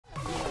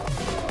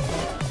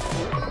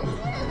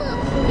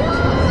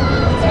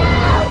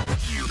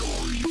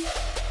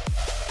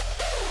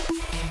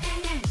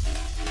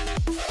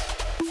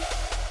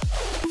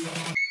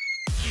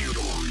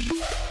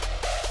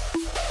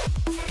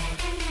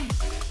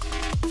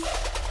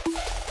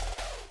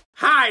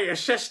Hi,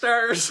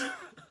 sisters!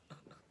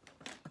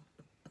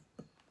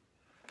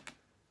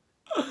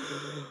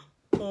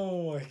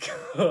 Oh my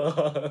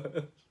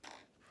god.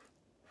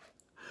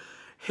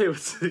 Hey,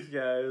 what's up,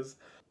 guys?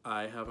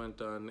 I haven't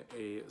done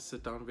a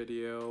sit-down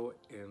video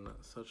in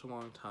such a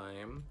long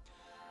time.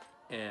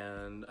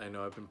 And I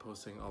know I've been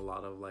posting a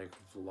lot of like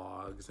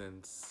vlogs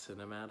and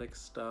cinematic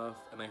stuff,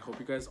 and I hope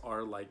you guys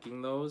are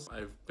liking those.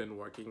 I've been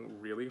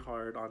working really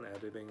hard on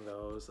editing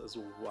those as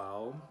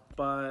well,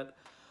 but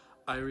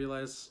I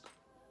realized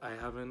I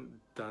haven't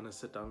done a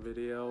sit-down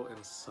video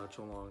in such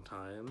a long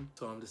time,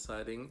 so I'm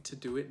deciding to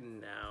do it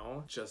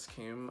now. Just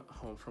came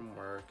home from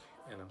work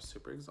and I'm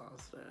super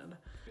exhausted.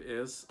 It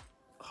is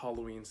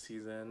Halloween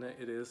season,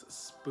 it is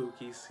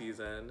spooky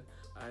season.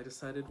 I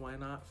decided why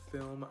not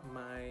film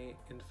my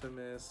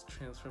infamous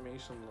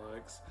transformation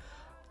looks.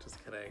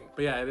 Just kidding.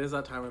 But yeah, it is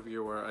that time of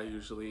year where I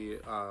usually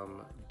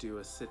do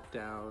a sit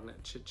down,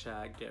 chit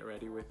chat, get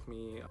ready with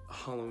me,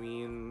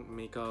 Halloween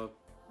makeup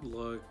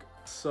look.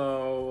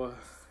 So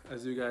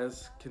as you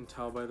guys can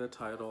tell by the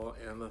title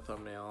and the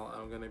thumbnail,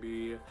 I'm gonna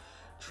be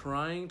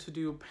trying to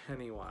do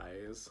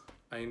Pennywise.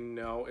 I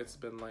know it's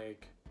been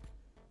like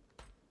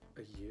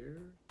a year?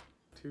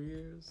 2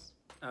 years?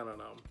 I don't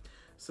know,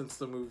 since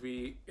the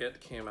movie It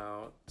came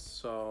out,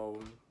 so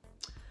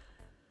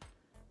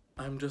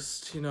I'm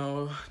just, you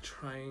know,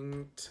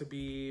 trying to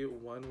be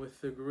one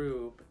with the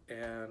group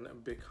and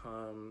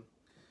become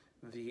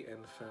the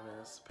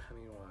infamous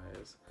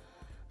Pennywise.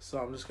 So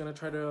I'm just gonna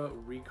try to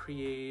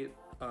recreate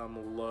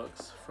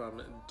looks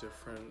from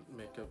different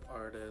makeup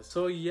artists.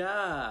 So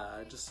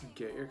yeah, just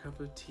get your cup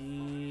of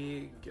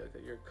tea, get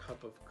your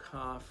cup of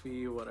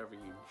coffee, whatever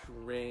you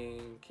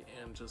drink,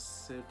 and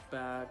just sit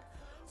back,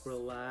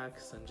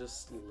 relax, and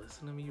just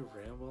listen to me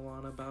ramble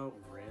on about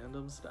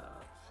random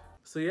stuff.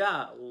 So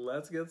yeah,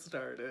 let's get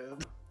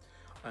started.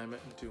 I'm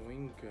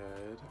doing good.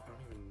 I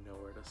don't even know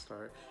where to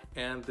start.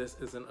 And this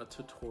isn't a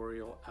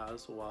tutorial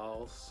as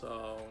well,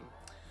 so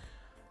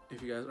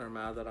if you guys are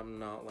mad that I'm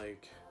not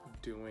like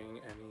doing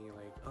any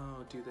like,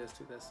 oh, do this,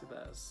 do this, do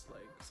this,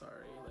 like,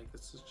 sorry, like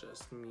this is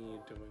just me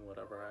doing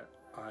whatever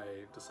I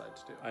decide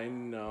to do. I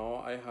know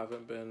I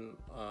haven't been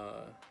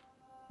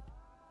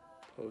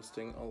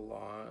posting a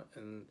lot,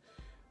 and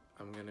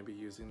I'm gonna be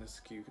using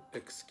this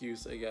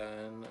excuse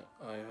again.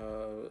 I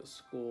have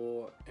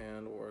school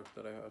and work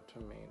that I have to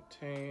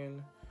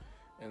maintain,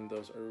 and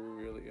those are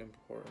really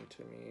important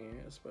to me,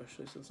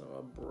 especially since I'm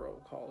a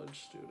broke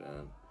college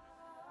student.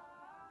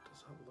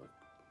 Does that look,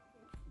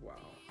 wow,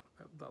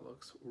 that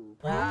looks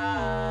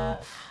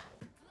rough.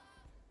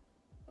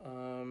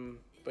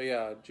 But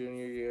yeah,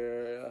 junior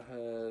year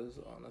has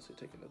honestly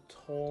taken a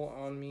toll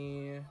on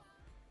me.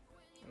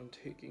 I'm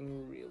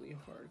taking really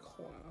hard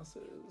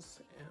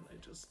classes and I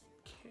just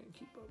can't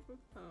keep up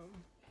with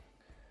them.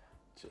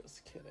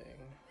 Just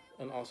kidding.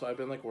 And also I've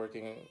been like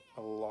working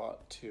a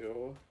lot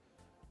too,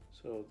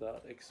 so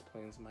that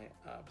explains my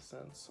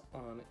absence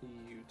on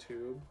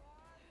YouTube.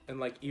 And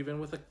like even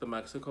with like the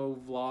Mexico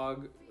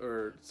vlog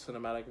or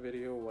cinematic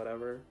video,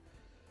 whatever,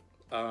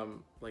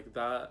 like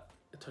that,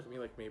 it took me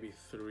like maybe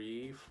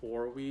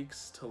 3-4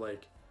 weeks to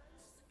like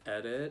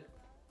edit,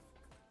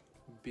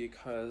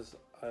 because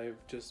I've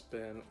just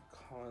been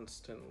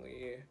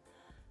constantly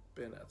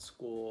been at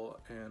school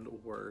and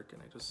work,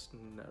 and I just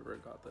never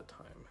got the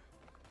time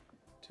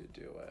to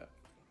do it.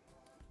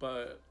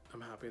 But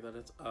I'm happy that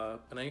it's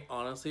up, and I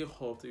honestly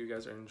hope that you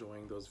guys are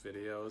enjoying those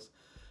videos,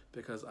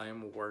 because I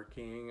am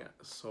working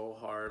so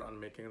hard on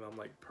making them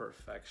like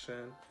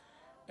perfection.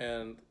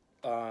 And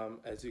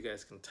as you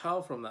guys can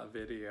tell from that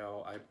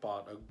video, I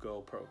bought a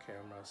GoPro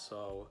camera,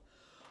 so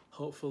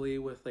hopefully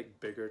with like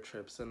bigger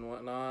trips and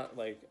whatnot,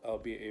 like I'll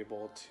be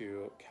able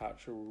to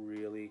capture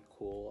really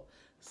cool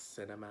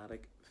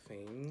cinematic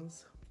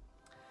things.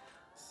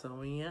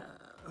 So yeah,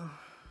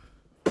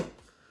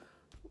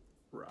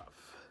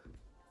 rough.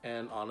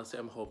 And honestly,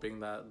 I'm hoping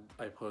that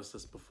I post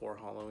this before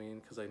Halloween,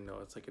 because I know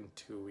it's like in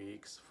 2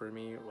 weeks for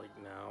me, like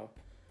now.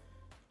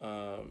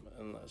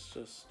 And let's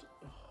just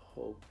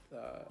hope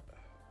that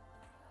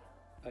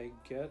I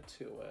get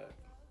to it.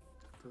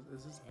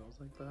 Is his nose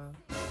like that?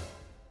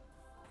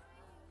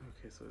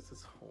 Okay, so it's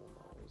his whole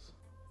nose.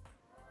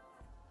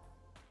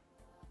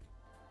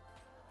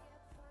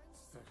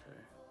 Okay.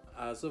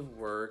 As of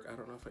work, I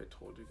don't know if I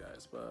told you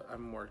guys, but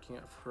I'm working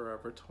at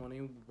Forever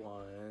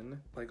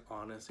 21. Like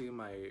honestly,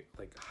 my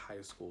like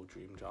high school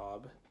dream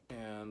job,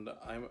 and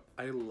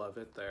I love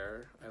it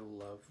there. I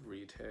love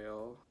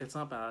retail. It's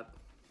not bad.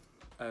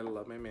 I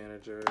love my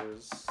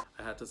managers.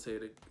 I had to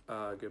say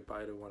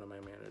goodbye to one of my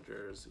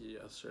managers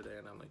yesterday,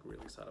 and I'm like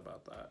really sad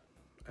about that.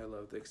 I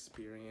love the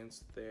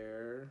experience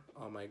there.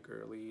 All my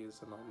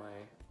girlies and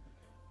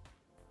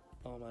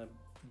all my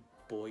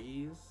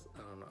boys. I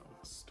don't know.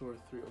 Store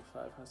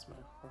 305 has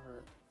my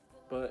heart.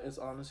 But it's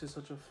honestly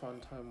such a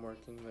fun time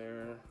working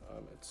there.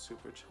 It's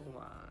super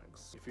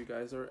chillax. If you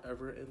guys are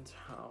ever in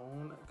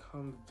town,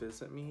 come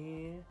visit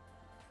me.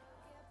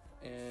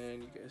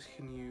 And you guys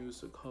can use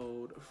the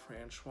code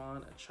Franchon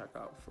at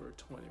checkout for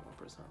 21%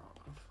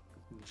 off.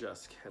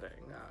 Just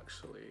kidding,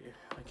 actually.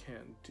 I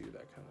can't do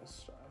that kind of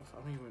stuff. I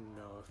don't even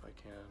know if I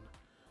can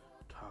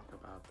talk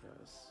about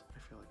this. I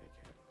feel like I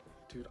can.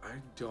 Dude,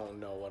 I don't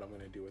know what I'm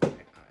gonna do with my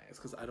eyes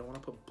because I don't want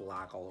to put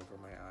black all over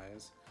my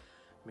eyes.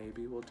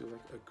 Maybe we'll do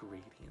like a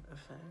gradient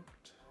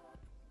effect.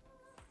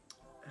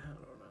 I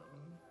don't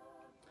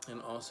know.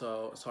 And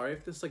also, sorry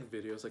if this like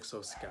video is like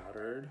so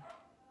scattered.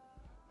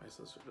 My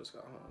sister just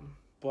got home.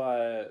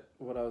 But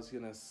what I was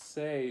gonna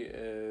say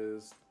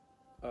is,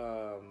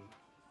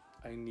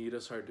 I need to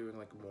start doing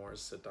like more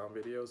sit-down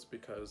videos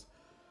because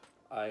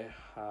I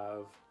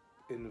have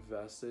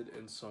invested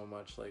in so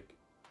much like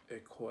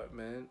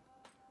equipment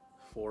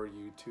for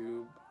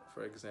YouTube.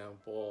 For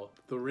example,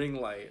 the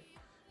ring light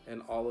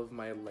and all of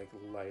my like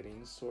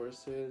lighting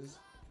sources,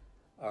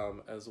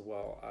 as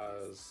well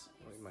as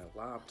like my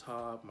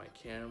laptop, my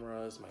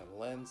cameras, my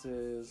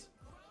lenses.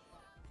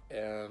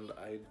 And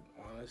I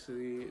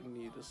honestly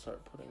need to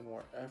start putting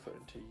more effort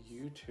into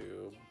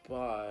YouTube,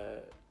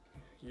 but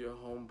your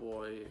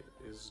homeboy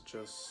is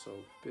just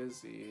so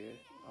busy.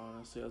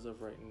 Honestly, as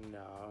of right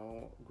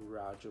now,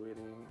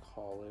 graduating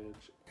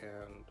college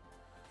and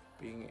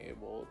being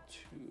able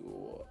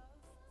to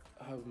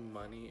have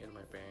money in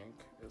my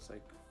bank is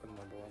like the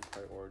 #1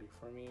 priority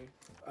for me.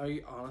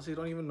 I honestly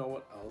don't even know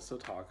what else to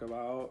talk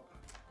about.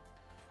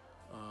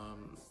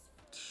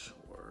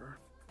 Sure.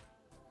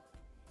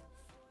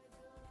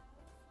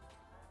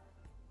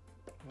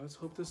 Let's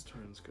hope this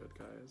turns good,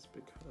 guys,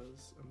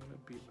 because I'm gonna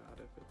be mad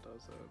if it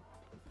doesn't.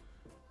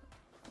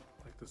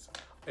 Like this,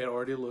 it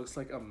already looks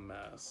like a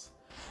mess.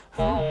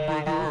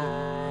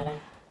 Okay.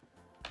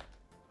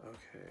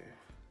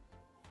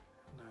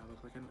 Now I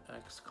look like an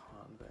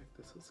ex-convict.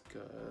 This is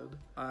good.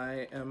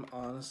 I am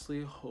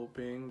honestly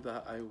hoping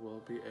that I will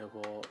be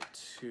able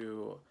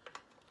to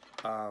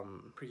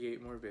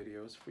create more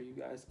videos for you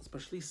guys,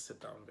 especially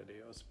sit-down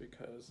videos,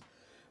 because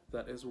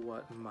that is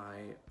what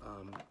my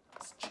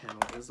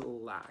channel is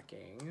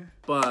lacking.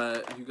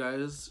 But you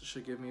guys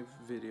should give me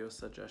video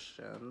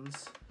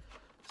suggestions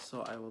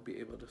so I will be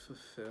able to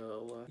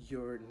fulfill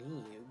your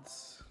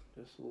needs.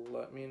 Just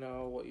let me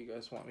know what you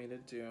guys want me to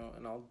do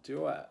and I'll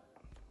do it.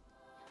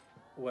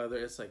 Whether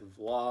it's like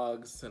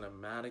vlogs,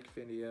 cinematic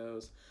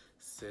videos,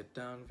 sit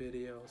down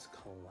videos,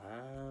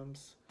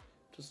 collabs,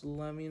 just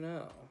let me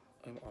know.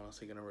 I'm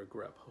honestly gonna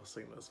regret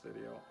posting this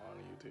video on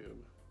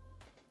YouTube.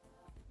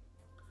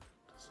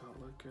 Does that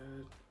look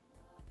good?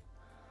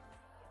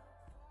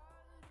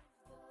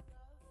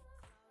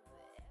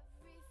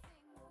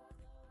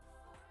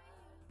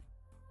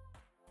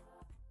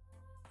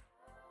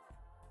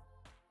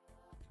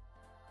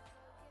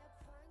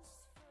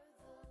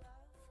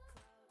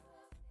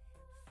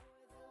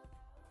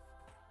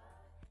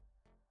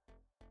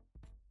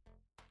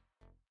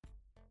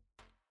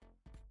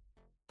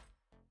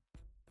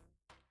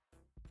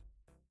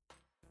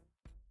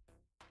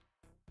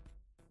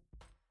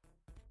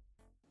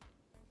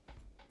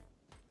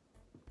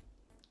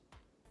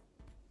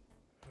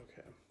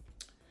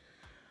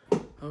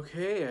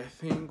 Okay, I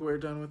think we're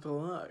done with the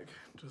look.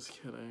 Just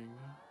kidding.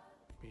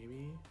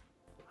 Maybe?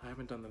 I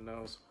haven't done the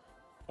nose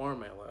or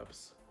my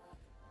lips.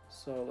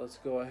 So let's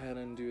go ahead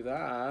and do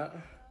that.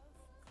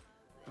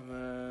 And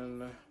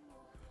then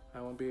I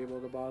won't be able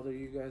to bother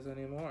you guys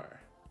anymore.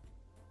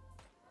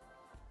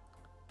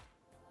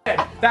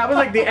 That was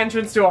like the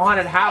entrance to a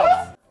haunted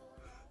house.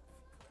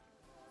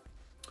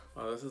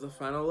 Well, this is the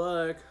final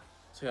look.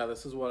 So yeah,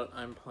 this is what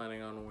I'm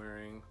planning on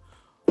wearing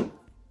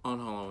on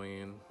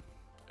Halloween.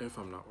 If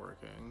I'm not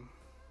working.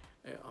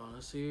 It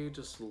honestly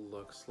just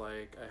looks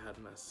like I had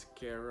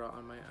mascara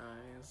on my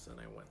eyes and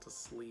I went to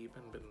sleep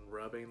and been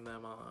rubbing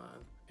them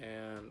on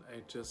and I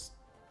just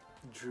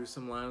drew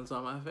some lines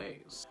on my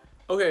face.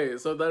 Okay,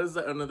 so that is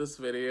the end of this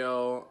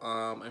video.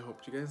 I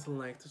hope you guys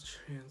liked the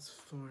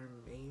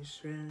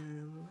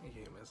transformation. I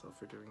hate myself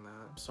for doing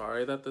that.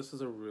 Sorry that this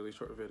is a really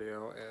short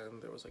video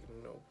and there was like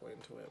no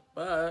point to it,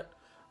 but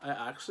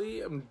I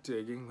actually am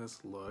digging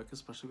this look,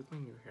 especially with my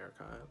new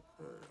haircut.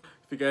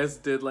 If you guys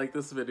did like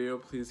this video,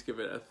 please give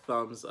it a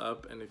thumbs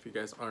up. And if you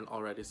guys aren't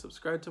already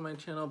subscribed to my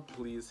channel,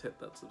 please hit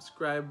that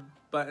subscribe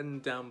button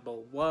down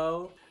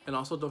below. And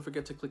also don't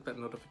forget to click that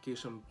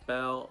notification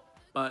bell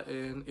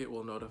button. It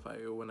will notify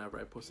you whenever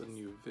I post a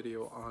new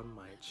video on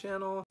my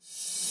channel.